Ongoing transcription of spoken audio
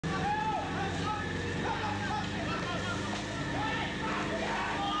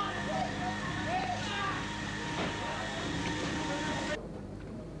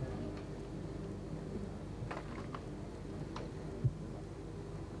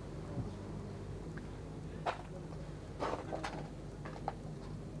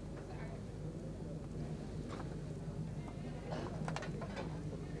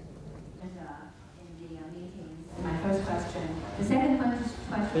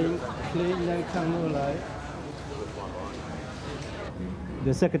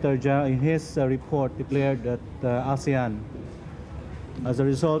The Secretary General in his report declared that ASEAN, as a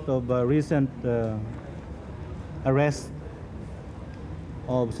result of recent arrest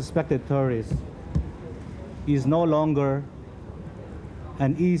of suspected terrorists, is no longer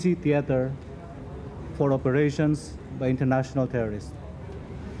an easy theater for operations by international terrorists.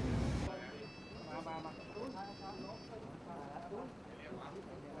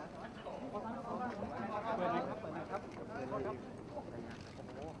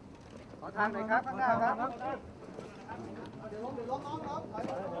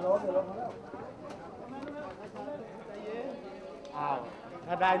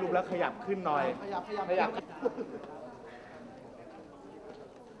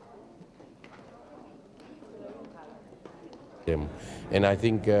 And I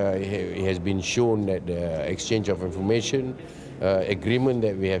think it has been shown that the exchange of information agreement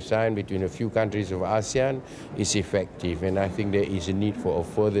that we have signed between a few countries of ASEAN is effective, and I think there is a need for a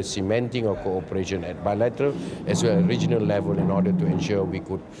further cementing of cooperation at bilateral as well as regional level in order to ensure we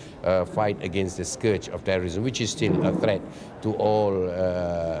could fight against the scourge of terrorism, which is still a threat to all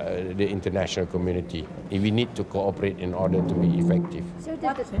the international community. We need to cooperate in order to be effective.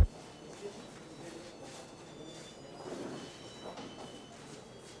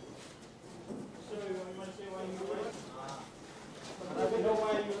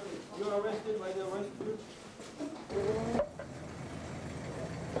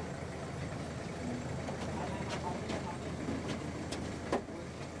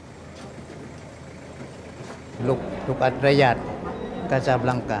 Look at Riyadh,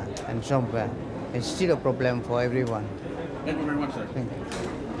 Casablanca, and somewhere. It's still a problem for everyone. Thank you very much, sir. Thank you.